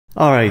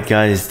Alright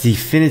guys,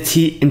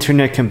 Dfinity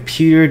Internet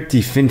Computer,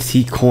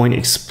 Dfinity Coin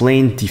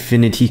Explained,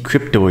 Dfinity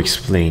Crypto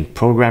Explained,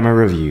 Programmer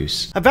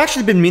Reviews. I've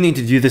actually been meaning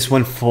to do this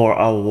one for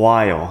a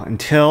while,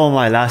 until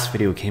my last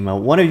video came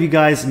out. One of you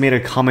guys made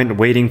a comment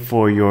waiting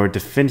for your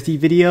Dfinity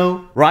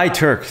video. Right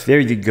Turk, there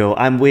you go.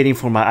 I'm waiting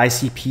for my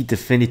ICP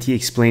Dfinity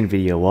Explained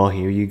video. Well,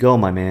 here you go,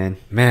 my man.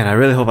 Man, I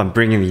really hope I'm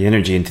bringing the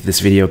energy into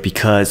this video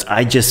because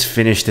I just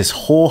finished this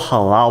whole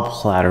halal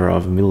platter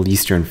of Middle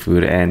Eastern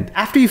food, and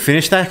after you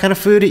finish that kind of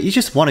food, you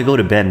just want to go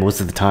to bed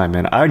most of the time,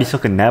 and I already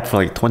took a nap for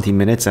like 20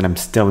 minutes and I'm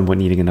still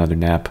needing another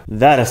nap.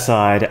 That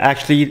aside,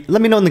 actually,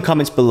 let me know in the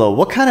comments below,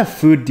 what kind of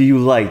food do you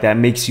like that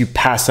makes you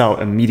pass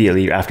out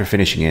immediately after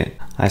finishing it?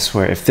 I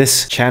swear, if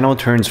this channel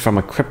turns from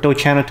a crypto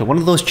channel to one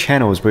of those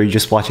channels where you're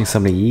just watching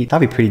somebody eat,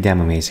 that'd be pretty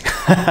damn amazing.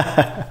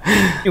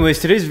 Anyways,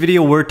 today's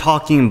video, we're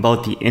talking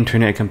about the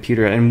internet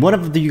computer, and one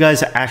of you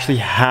guys actually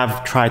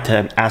have tried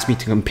to ask me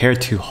to compare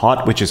to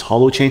HOT, which is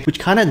holochain, which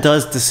kind of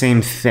does the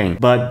same thing,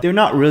 but they're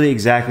not really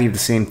exactly the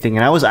same thing,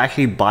 and I was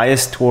actually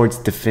biased towards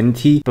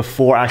Dfinity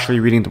before actually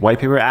reading the white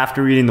paper.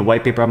 After reading the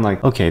white paper, I'm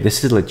like, okay,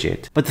 this is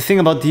legit. But the thing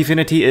about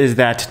Dfinity is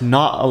that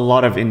not a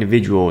lot of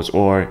individuals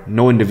or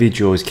no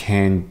individuals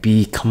can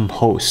become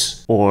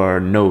hosts or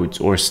nodes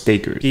or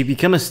stakers. If you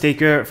become a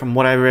staker, from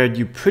what I read,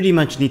 you pretty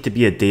much need to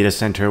be a data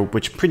center,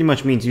 which pretty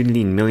much means you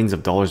need millions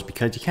of dollars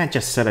because you can't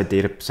just set a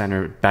data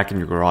center back in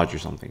your garage or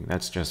something.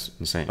 That's just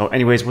insane. So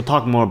anyways, we'll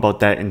talk more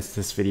about that in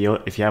this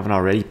video. If you haven't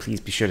already,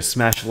 please be sure to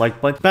smash the like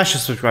button, smash the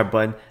subscribe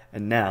button,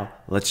 and now,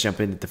 let's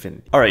jump into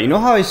Dfinity. Alright, you know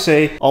how I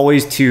say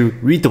always to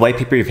read the white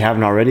paper if you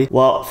haven't already?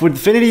 Well, for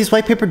Dfinity's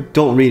white paper,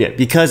 don't read it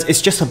because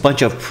it's just a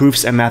bunch of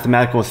proofs and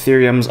mathematical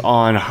theorems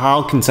on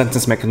how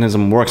consensus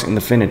mechanism works in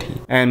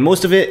Dfinity. And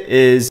most of it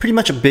is pretty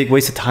much a big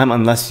waste of time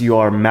unless you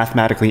are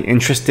mathematically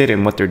interested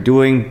in what they're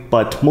doing.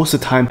 But most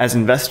of the time, as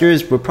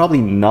investors, we're probably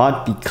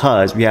not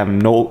because we have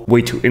no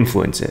way to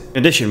influence it. In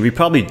addition, we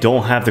probably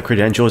don't have the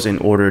credentials in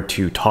order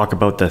to talk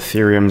about the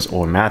theorems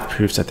or math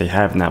proofs that they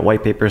have in that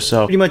white paper.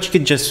 So pretty much you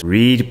could just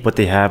read what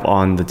they have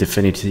on the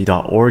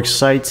dfinity.org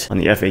site on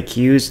the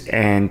FAQs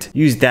and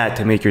use that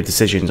to make your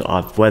decisions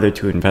of whether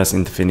to invest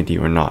in Dfinity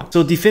or not.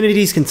 So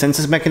Dfinity's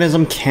consensus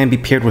mechanism can be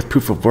paired with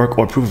proof of work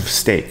or proof of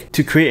stake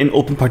to create an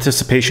open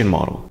participation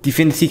model.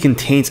 Dfinity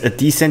contains a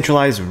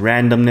decentralized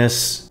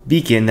randomness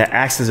beacon that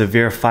acts as a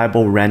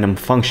verifiable random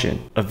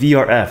function, a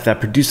VRF that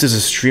produces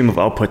a stream of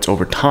outputs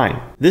over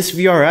time. This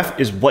VRF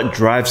is what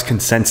drives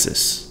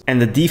consensus,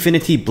 and the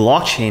Dfinity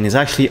blockchain is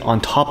actually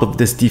on top of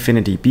this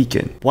Dfinity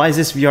beacon. Why is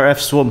this VRF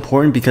so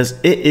important? Because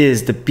it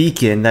is the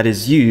beacon that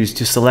is used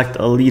to select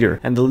a leader,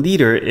 and the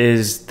leader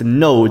is the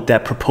node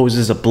that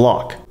proposes a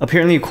block.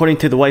 Apparently, according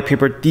to the white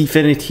paper,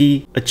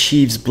 Dfinity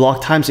achieves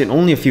block times in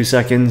only a few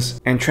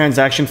seconds and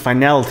transaction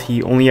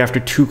finality only after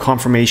 2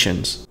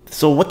 confirmations.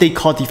 So what they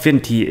call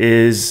Dfinity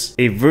is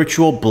a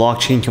virtual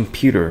blockchain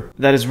computer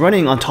that is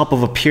running on top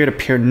of a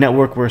peer-to-peer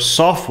network where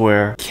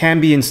software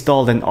can be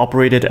installed and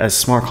operated as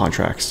smart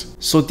contracts.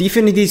 So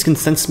Dfinity's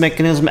consensus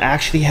mechanism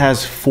actually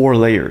has 4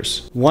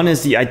 layers. One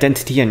is the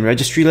identity and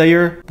registry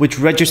layer, which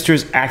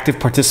registers active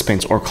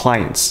participants or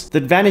clients. The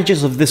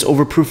advantages of this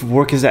over proof of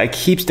work is that it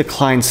keeps the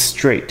clients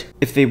straight.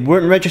 If they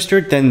weren't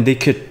registered, then they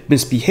could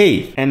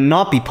misbehave and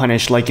not be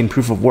punished like in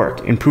proof of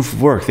work. In proof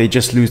of work, they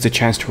just lose the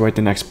chance to write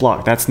the next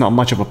block. That's not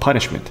much of a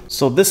punishment.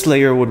 So this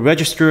layer would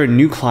register a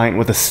new client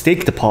with a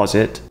stake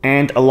deposit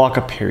and a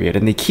lockup period,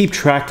 and they keep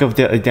track of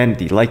their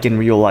identity like in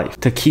real life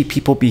to keep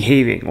people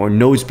behaving or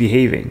nodes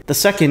behaving. The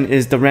second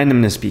is the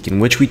randomness beacon,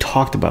 which we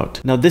talked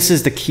about. Now this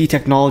is the key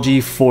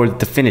technology for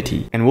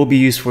Dfinity and will be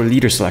used for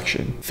leader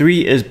selection.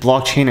 3 is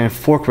blockchain and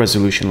fork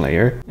resolution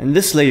layer, and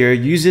this layer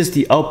uses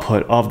the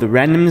output of the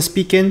randomness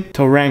beacon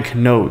to rank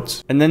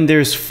nodes. And then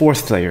there's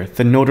 4th layer,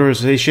 the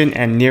notarization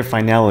and near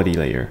finality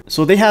layer.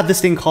 So they have this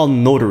thing called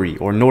notary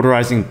or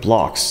notarizing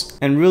blocks,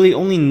 and really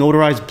only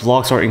notarized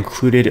blocks are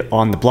included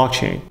on the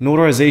blockchain.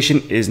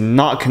 Notarization is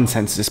not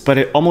consensus, but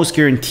it almost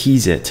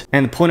guarantees it.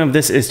 And the point of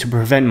this is to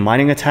prevent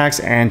mining attacks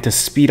and to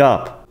speed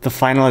up the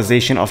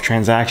finalization of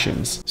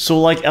transactions. So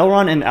like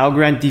Elrond and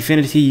Algorand,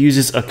 Dfinity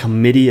uses a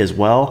committee as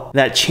well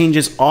that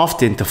changes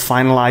often to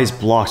finalize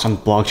blocks on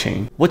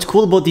blockchain. What's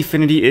cool about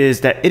Dfinity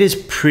is that it is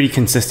pretty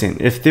consistent.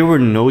 If there were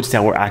nodes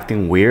that were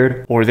acting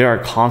weird or there are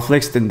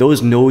conflicts, then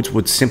those nodes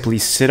would simply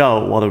sit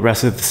out while the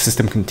rest of the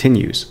system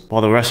continues,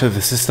 while the rest of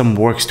the system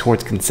works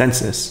towards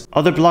consensus.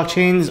 Other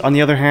blockchains, on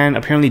the other hand,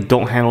 apparently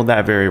don't handle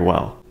that very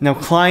well. Now,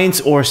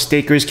 clients or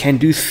stakers can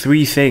do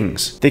 3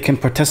 things. They can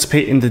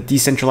participate in the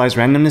decentralized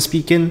randomness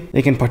beacon,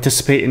 they can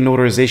participate in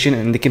notarization,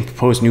 and they can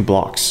propose new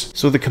blocks.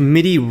 So the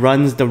committee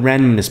runs the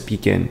randomness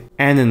beacon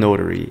and the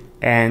notary,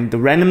 and the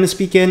randomness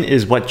beacon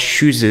is what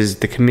chooses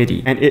the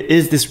committee. And it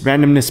is this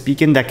randomness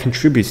beacon that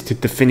contributes to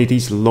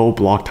Dfinity's low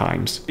block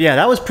times. Yeah,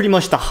 that was pretty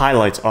much the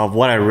highlights of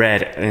what I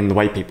read in the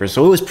white paper.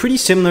 So it was pretty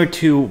similar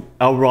to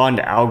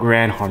Elrond,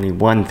 Algorand, Harmony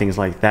 1, things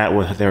like that,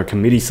 with their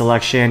committee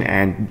selection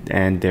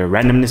and their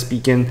randomness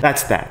beacon.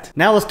 That's that.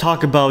 Now let's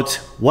talk about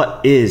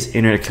what is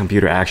internet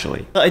computer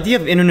actually. The idea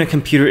of internet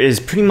computer is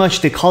pretty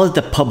much, they call it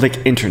the public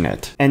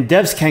internet. And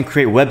devs can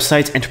create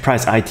websites,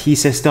 enterprise IT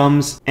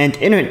systems, and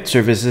internet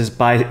services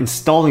by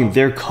installing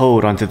their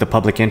code onto the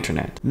public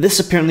internet. This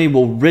apparently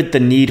will rid the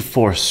need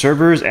for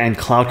servers and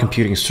cloud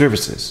computing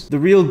services. The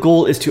real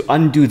goal is to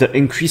undo the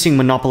increasing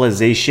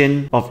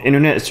monopolization of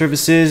internet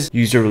services,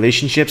 user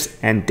relationships,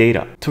 and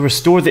data, to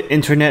restore the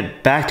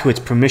internet back to its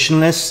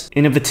permissionless,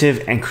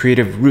 innovative, and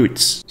creative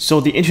roots. So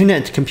the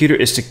internet computer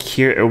is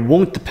secure, it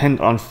won't depend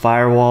on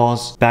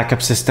firewalls,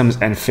 backup systems,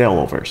 and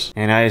failovers.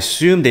 And I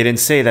assume they didn't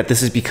say that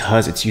this is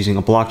because it's using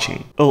a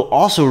blockchain. It'll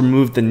also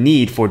remove the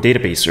need for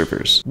database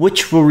servers,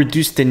 which will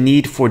reduce the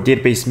need for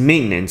database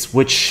maintenance,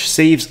 which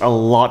saves a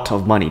lot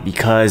of money,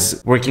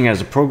 because working as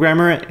a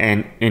programmer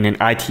and in an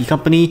IT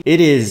company,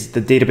 it is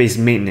the database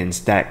maintenance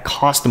that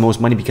costs the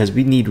most money, because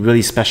we need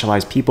really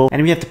specialized people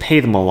and we have to pay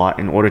them a lot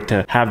in order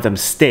to have them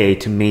stay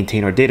to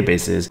maintain our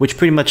databases, which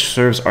pretty much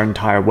serves our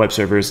entire web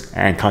servers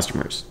and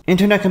customers.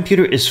 Internet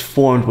computer is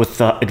formed with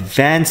the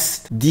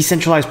advanced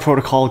decentralized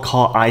protocol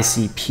called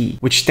ICP,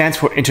 which stands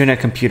for Internet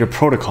Computer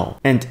Protocol,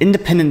 and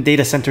independent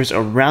data centers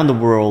around the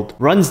world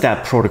runs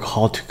that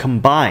protocol to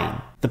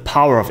combine the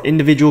power of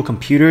individual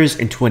computers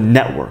into a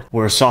network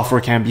where software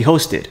can be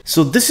hosted.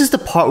 So this is the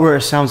part where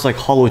it sounds like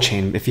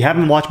holochain. If you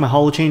haven't watched my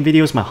holochain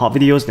videos, my hot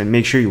videos, then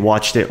make sure you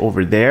watched it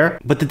over there.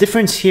 But the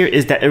difference here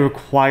is that it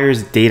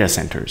requires data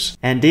centers,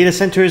 and data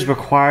centers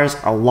requires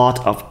a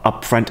lot of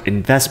upfront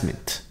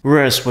investment.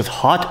 Whereas with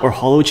hot or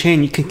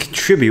holochain, you can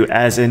contribute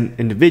as an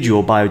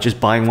individual by just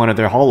buying one of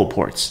their holo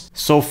ports.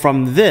 So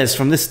from this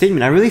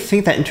statement, I really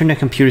think that internet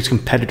computers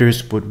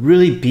competitors would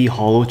really be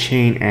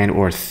holochain and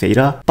or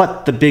Theta.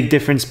 But the big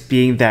difference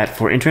being that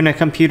for internet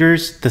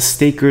computers, the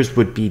stakers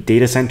would be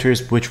data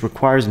centers, which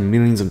requires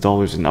millions of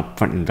dollars in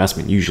upfront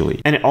investment usually.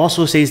 And it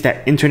also says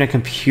that internet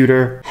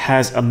computer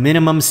has a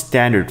minimum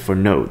standard for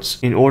nodes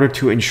in order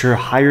to ensure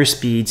higher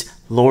speeds,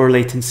 lower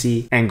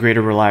latency, and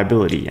greater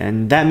reliability.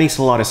 And that makes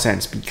a lot of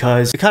sense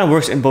because it kind of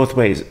works in both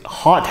ways.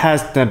 Hot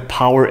has the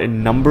power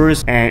in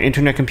numbers, and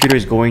internet computer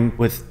is going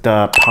with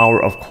the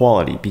power of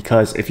quality,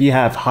 because if you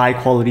have high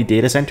quality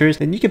data centers,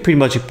 then you can pretty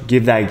much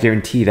give that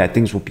guarantee that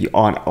things will be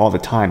on all the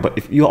time. But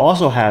if you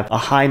also have a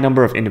high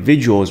number of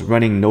individuals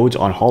running nodes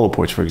on holo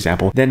ports, for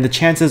example, then the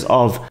chances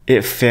of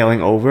it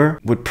failing over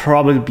would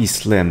probably be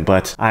slim.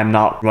 But I'm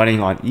not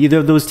running on either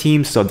of those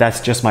teams, so that's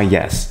just my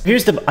guess.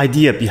 Here's the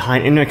idea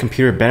behind internet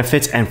computer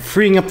benefits and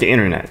freeing up the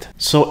internet.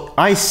 So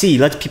IC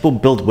lets people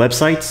build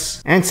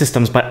websites and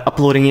systems by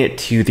uploading it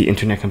to the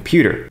internet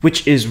computer,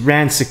 which is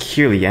ran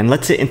securely and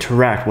lets it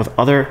interact with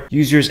other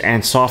users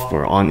and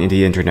software on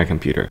the internet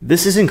computer.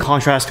 This is in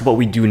contrast to what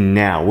we do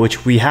now,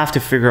 which we have to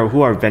figure out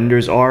who our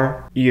vendors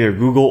are, either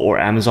Google or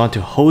Amazon,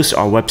 to host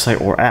our website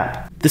or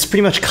app. This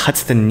pretty much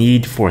cuts the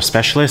need for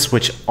specialists,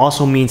 which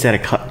also means that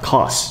it cuts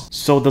costs.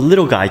 So the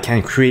little guy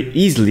can create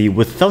easily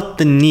without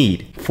the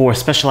need for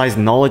specialized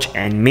knowledge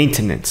and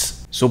maintenance.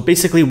 So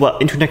basically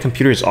what internet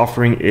computer is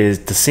offering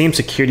is the same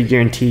security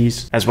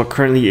guarantees as what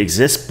currently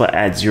exists, but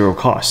at zero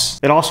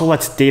cost. It also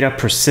lets data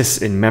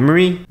persist in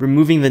memory,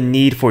 removing the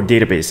need for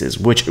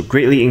databases, which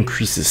greatly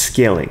increases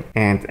scaling.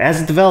 And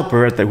as a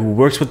developer who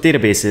works with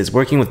databases,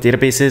 working with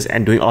databases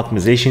and doing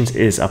optimizations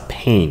is a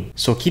pain.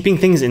 So keeping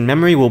things in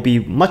memory will be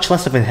much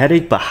less of a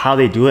headache, but how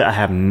they do it, I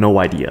have no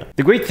idea.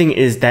 The great thing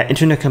is that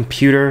internet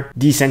computer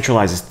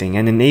decentralizes things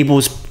and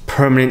enables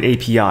permanent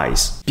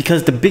APIs,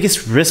 because the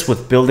biggest risk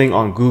with building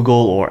on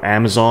Google or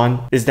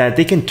Amazon is that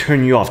they can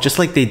turn you off, just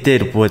like they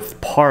did with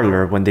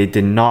Parler when they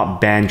did not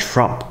ban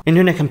Trump.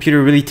 Internet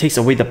computer really takes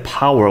away the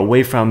power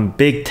away from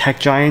big tech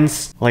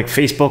giants like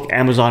Facebook,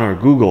 Amazon, or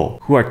Google,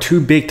 who are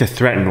too big to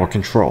threaten or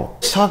control.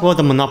 Let's talk about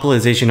the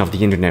monopolization of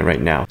the internet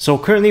right now. So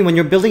currently when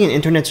you're building an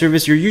internet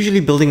service, you're usually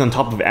building on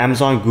top of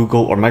Amazon,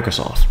 Google, or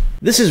Microsoft.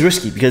 This is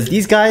risky because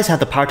these guys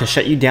have the power to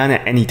shut you down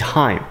at any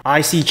time.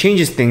 IC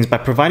changes things by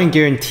providing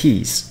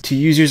guarantees to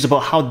users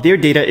about how their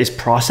data is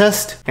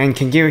processed and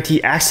can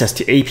guarantee access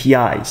to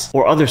APIs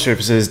or other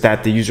services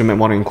that the user might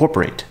want to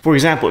incorporate. For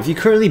example, if you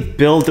currently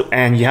build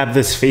and you have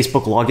this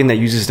Facebook login that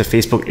uses the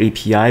Facebook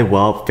API,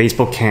 well,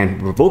 Facebook can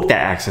revoke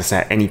that access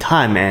at any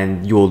time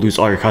and you will lose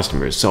all your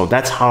customers. So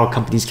that's how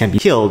companies can be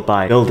killed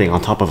by building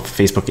on top of a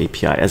Facebook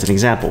API. As an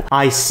example,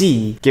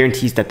 IC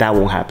guarantees that that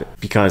won't happen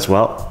because,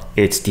 well,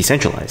 it's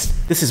decentralized.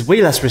 This is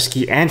way less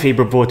risky and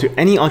favorable to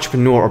any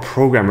entrepreneur or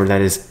programmer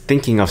that is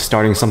thinking of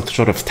starting some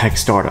sort of tech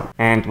startup.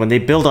 And when they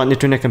build on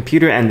internet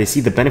computer and they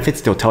see the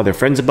benefits, they'll tell their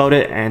friends about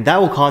it, and that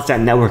will cause that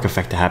network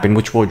effect to happen,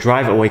 which will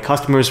drive away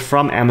customers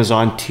from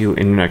Amazon to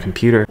internet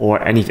computer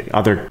or any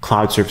other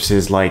cloud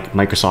services like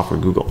Microsoft or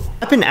Google.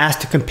 I've been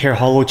asked to compare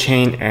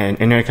holochain and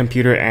internet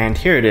computer, and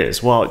here it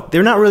is. Well,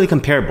 they're not really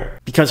comparable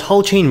because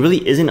holochain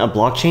really isn't a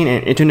blockchain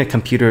and internet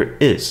computer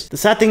is. The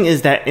sad thing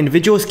is that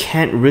individuals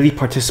can't really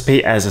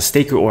participate as a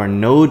staker or a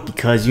node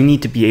because you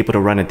need to be able to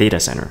run a data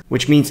center,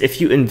 which means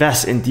if you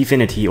invest in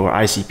Dfinity or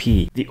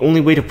ICP, the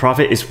only way to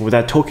profit is for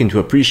that token to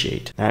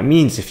appreciate. That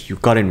means if you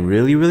got in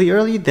really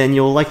early, then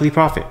you'll likely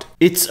profit.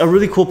 It's a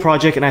really cool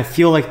project, and I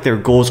feel like their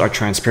goals are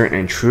transparent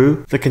and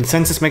true. The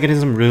consensus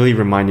mechanism really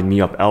reminded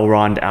me of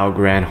Elrond,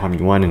 Algorand,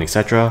 Harmony1, and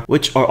etc.,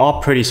 which are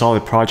all pretty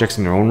solid projects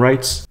in their own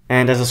rights.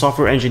 And as a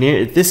software engineer,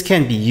 if this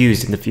can be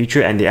used in the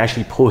future and they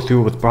actually pull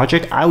through with the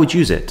project, I would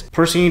use it.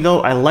 Personally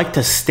though, I like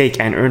to stake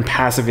and earn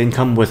passive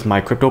income with my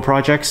crypto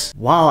projects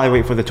while I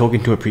wait for the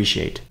token to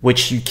appreciate,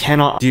 which you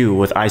cannot do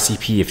with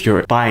ICP if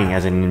you're buying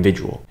as an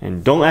individual.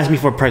 And don't ask me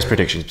for price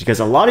predictions because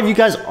a lot of you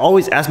guys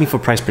always ask me for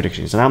price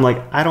predictions and I'm like,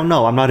 I don't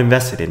know, I'm not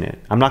invested in it.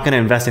 I'm not going to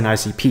invest in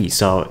ICP.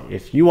 So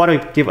if you want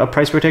to give a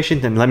price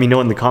prediction, then let me know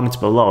in the comments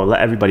below,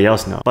 let everybody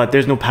else know. But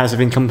there's no passive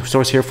income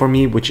source here for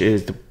me, which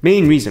is the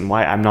main reason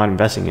why I'm not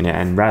investing in it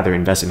and rather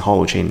invest in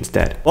holochain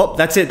instead. Well,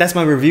 that's it. That's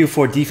my review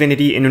for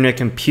Dfinity Internet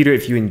Computer.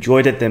 If you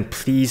enjoyed it, then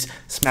please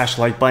smash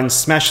the like button,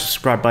 smash the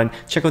subscribe button,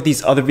 check out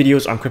these other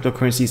videos on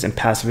cryptocurrencies and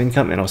passive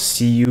income, and I'll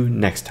see you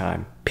next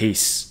time.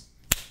 Peace.